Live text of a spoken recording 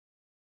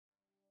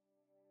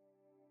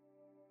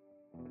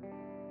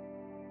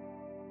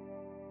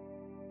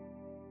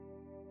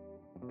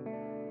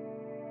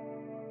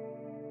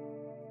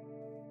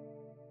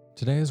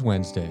Today is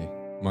Wednesday,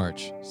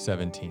 March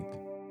 17th.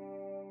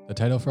 The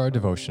title for our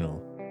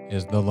devotional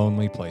is The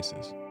Lonely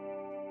Places.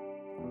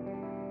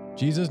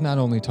 Jesus not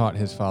only taught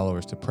his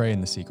followers to pray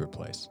in the secret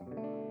place,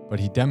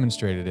 but he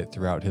demonstrated it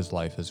throughout his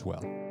life as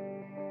well.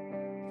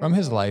 From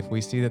his life,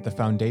 we see that the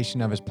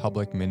foundation of his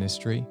public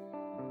ministry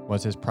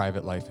was his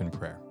private life in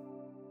prayer.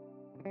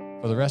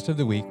 For the rest of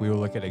the week, we will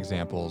look at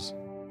examples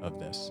of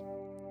this.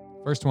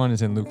 First one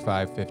is in Luke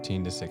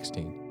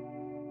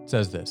 5:15-16. It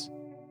says this,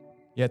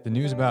 "Yet the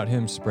news about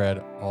him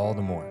spread all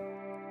the more,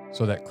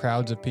 so that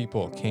crowds of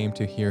people came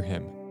to hear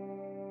him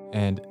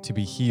and to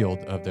be healed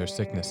of their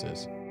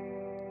sicknesses.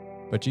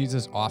 But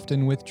Jesus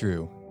often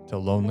withdrew to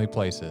lonely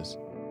places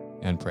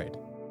and prayed."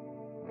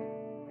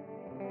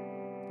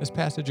 This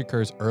passage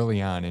occurs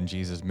early on in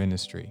Jesus'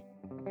 ministry,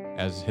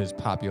 as his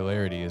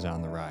popularity is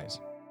on the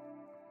rise.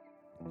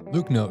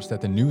 Luke notes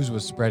that the news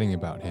was spreading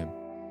about him,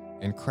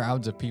 and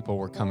crowds of people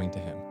were coming to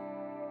him.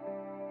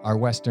 Our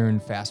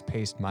Western,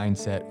 fast-paced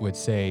mindset would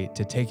say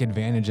to take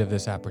advantage of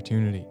this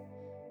opportunity.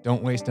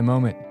 Don't waste a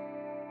moment.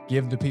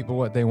 Give the people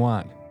what they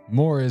want.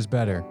 More is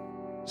better.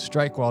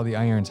 Strike while the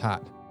iron's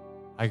hot.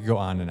 I could go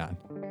on and on.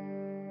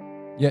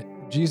 Yet,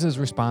 Jesus'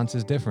 response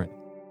is different.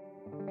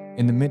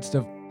 In the midst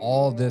of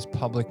all this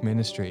public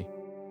ministry,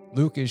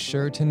 Luke is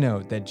sure to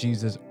note that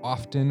Jesus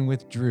often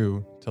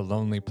withdrew to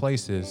lonely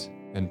places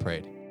and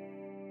prayed.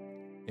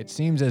 It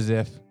seems as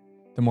if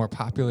the more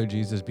popular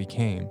Jesus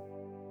became,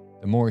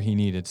 the more he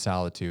needed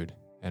solitude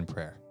and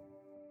prayer.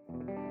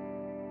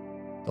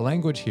 The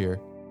language here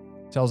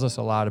tells us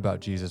a lot about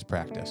Jesus'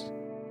 practice.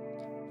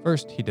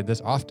 First, he did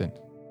this often.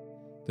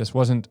 This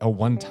wasn't a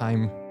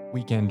one-time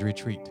weekend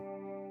retreat.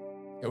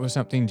 It was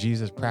something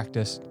Jesus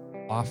practiced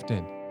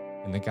often,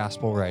 and the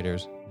gospel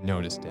writers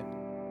noticed it.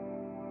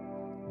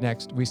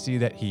 Next, we see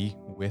that he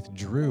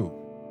withdrew.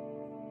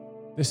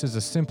 This is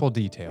a simple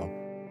detail,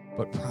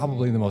 but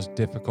probably the most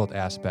difficult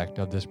aspect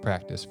of this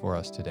practice for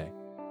us today.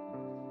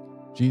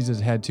 Jesus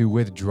had to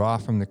withdraw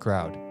from the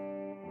crowd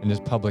in his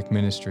public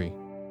ministry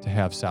to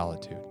have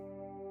solitude.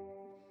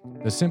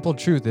 The simple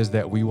truth is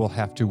that we will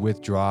have to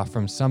withdraw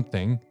from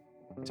something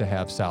to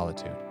have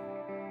solitude.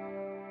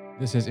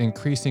 This is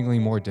increasingly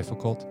more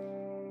difficult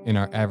in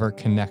our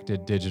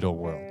ever-connected digital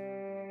world.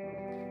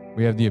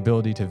 We have the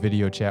ability to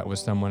video chat with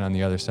someone on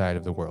the other side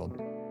of the world.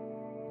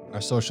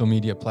 Our social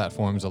media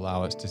platforms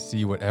allow us to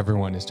see what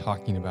everyone is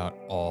talking about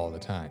all the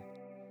time.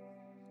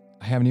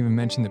 I haven't even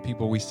mentioned the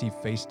people we see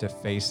face to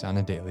face on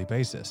a daily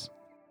basis.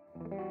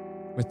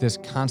 With this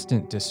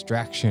constant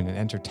distraction and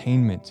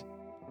entertainment,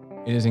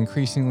 it is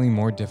increasingly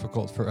more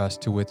difficult for us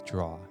to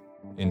withdraw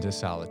into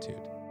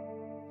solitude.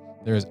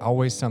 There is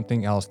always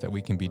something else that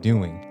we can be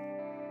doing,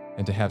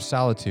 and to have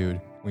solitude,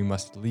 we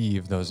must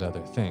leave those other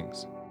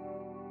things.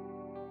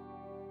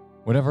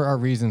 Whatever our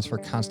reasons for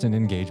constant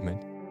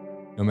engagement,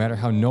 no matter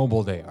how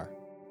noble they are,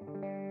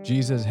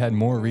 Jesus had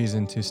more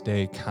reason to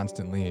stay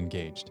constantly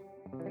engaged.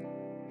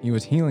 He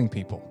was healing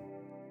people,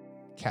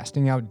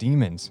 casting out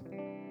demons,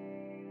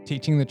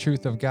 teaching the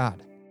truth of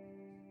God.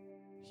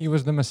 He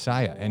was the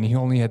Messiah, and he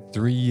only had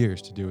 3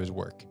 years to do his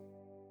work.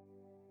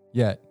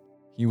 Yet,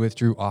 he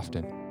withdrew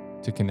often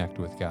to connect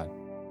with God.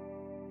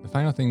 The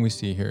final thing we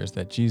see here is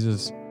that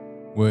Jesus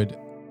would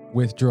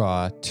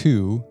withdraw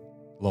to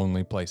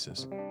lonely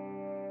places.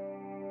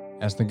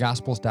 As the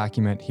Gospels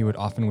document, he would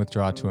often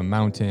withdraw to a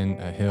mountain,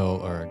 a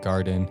hill, or a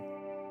garden,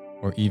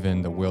 or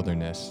even the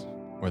wilderness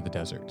or the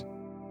desert.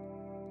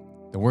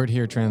 The word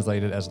here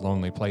translated as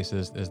lonely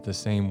places is the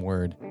same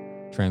word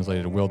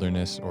translated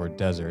wilderness or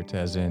desert,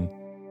 as in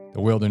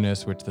the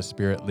wilderness which the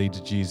Spirit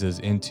leads Jesus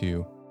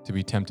into to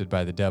be tempted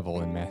by the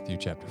devil in Matthew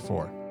chapter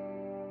 4.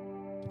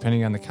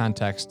 Depending on the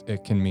context,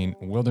 it can mean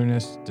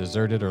wilderness,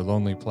 deserted or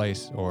lonely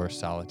place, or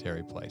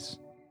solitary place.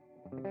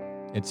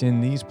 It's in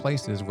these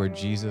places where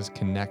Jesus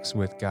connects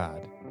with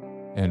God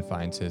and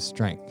finds his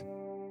strength.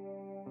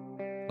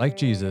 Like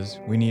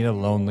Jesus, we need a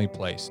lonely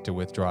place to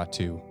withdraw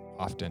to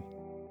often.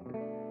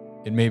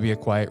 It may be a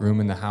quiet room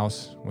in the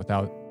house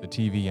without the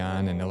TV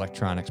on and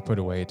electronics put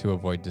away to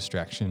avoid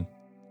distraction.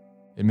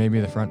 It may be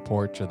the front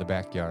porch or the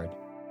backyard.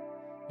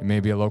 It may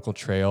be a local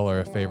trail or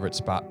a favorite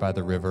spot by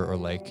the river or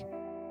lake.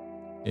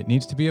 It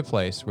needs to be a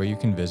place where you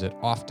can visit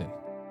often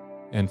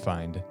and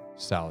find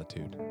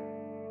solitude.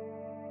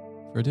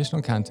 For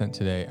additional content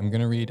today, I'm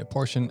going to read a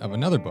portion of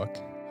another book.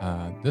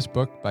 This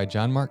book by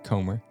John Mark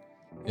Comer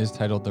is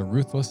titled The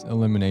Ruthless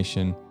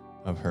Elimination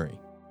of Hurry.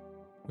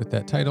 With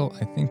that title,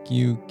 I think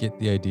you get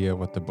the idea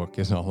what the book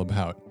is all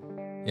about.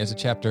 He has a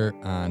chapter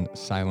on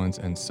silence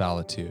and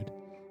solitude.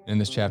 In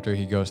this chapter,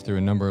 he goes through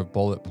a number of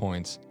bullet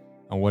points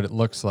on what it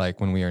looks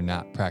like when we are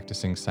not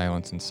practicing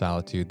silence and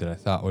solitude that I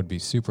thought would be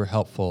super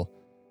helpful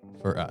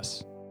for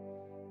us.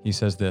 He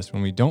says this,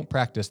 when we don't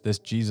practice this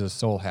Jesus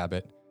soul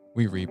habit,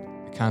 we reap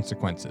the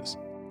consequences.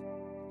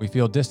 We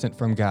feel distant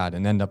from God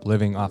and end up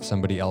living off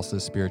somebody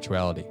else's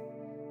spirituality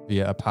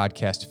via a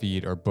podcast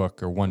feed or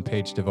book or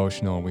one-page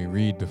devotional we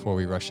read before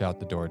we rush out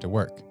the door to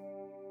work.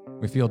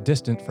 We feel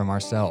distant from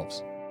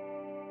ourselves.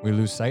 We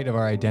lose sight of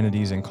our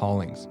identities and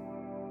callings.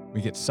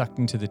 We get sucked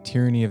into the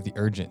tyranny of the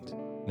urgent,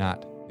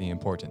 not the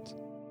important.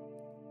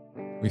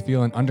 We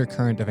feel an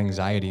undercurrent of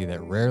anxiety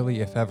that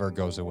rarely, if ever,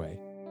 goes away.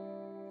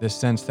 This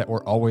sense that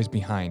we're always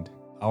behind,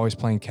 always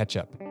playing catch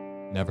up,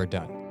 never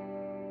done.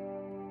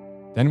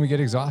 Then we get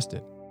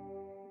exhausted.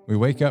 We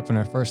wake up and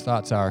our first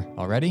thoughts are,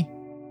 already?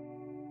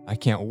 I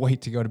can't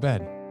wait to go to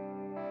bed.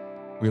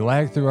 We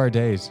lag through our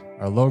days,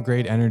 our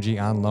low-grade energy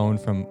on loan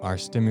from our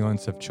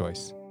stimulants of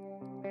choice.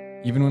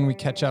 Even when we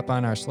catch up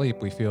on our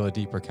sleep, we feel a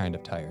deeper kind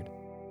of tired.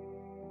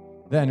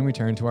 Then we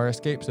turn to our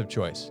escapes of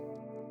choice.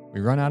 We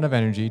run out of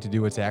energy to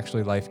do what's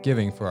actually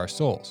life-giving for our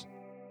souls,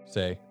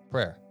 say,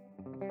 prayer.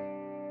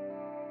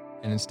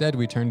 And instead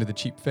we turn to the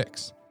cheap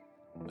fix,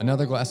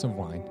 another glass of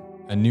wine,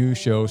 a new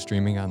show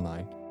streaming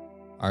online,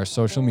 our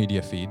social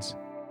media feeds,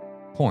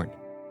 porn.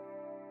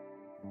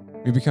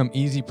 We become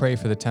easy prey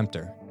for the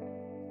tempter,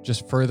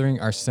 just furthering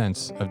our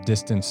sense of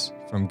distance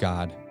from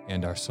God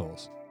and our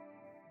souls.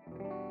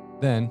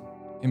 Then,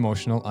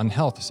 emotional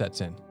unhealth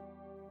sets in.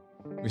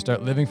 We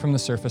start living from the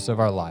surface of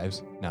our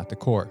lives, not the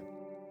core.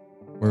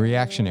 We're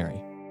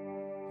reactionary.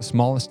 The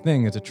smallest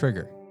thing is a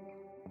trigger.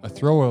 A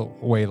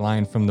throwaway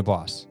line from the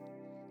boss,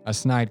 a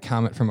snide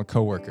comment from a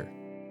coworker,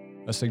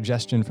 a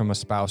suggestion from a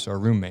spouse or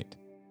roommate.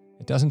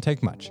 It doesn't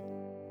take much.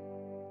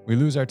 We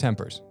lose our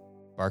tempers,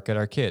 bark at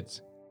our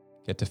kids,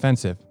 get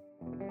defensive,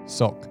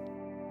 sulk,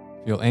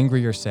 feel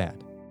angry or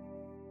sad,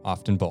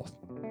 often both.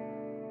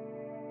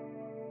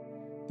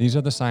 These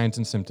are the signs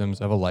and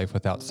symptoms of a life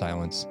without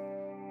silence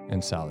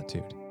and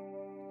solitude.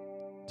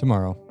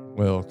 Tomorrow,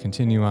 we'll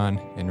continue on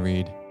and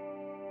read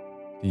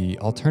the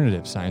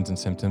alternative signs and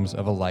symptoms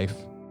of a life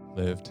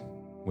lived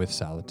with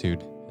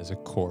solitude as a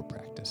core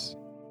practice.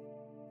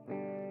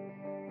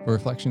 For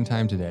reflection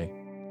time today,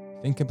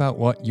 think about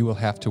what you will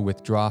have to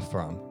withdraw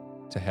from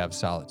to have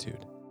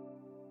solitude.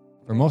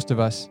 For most of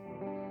us,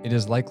 it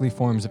is likely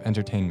forms of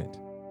entertainment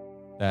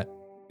that,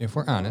 if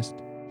we're honest,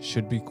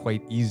 should be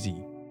quite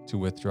easy to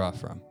withdraw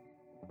from.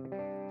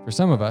 For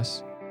some of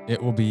us,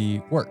 it will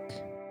be work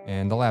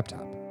and the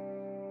laptop.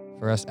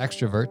 For us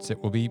extroverts, it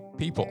will be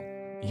people,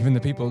 even the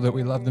people that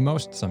we love the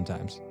most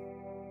sometimes.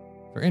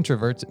 For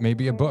introverts, it may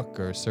be a book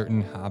or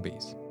certain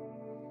hobbies.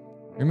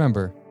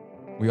 Remember,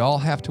 we all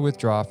have to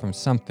withdraw from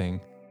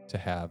something to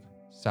have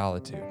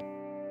solitude.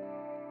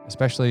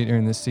 Especially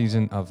during this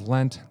season of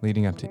Lent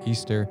leading up to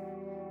Easter,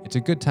 it's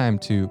a good time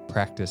to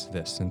practice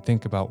this and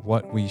think about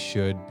what we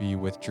should be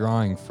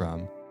withdrawing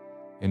from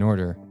in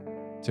order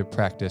to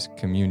practice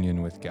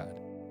communion with God.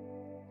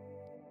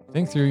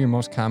 Think through your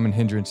most common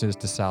hindrances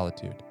to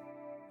solitude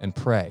and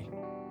pray.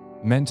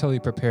 Mentally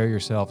prepare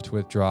yourself to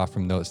withdraw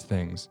from those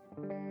things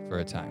for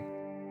a time.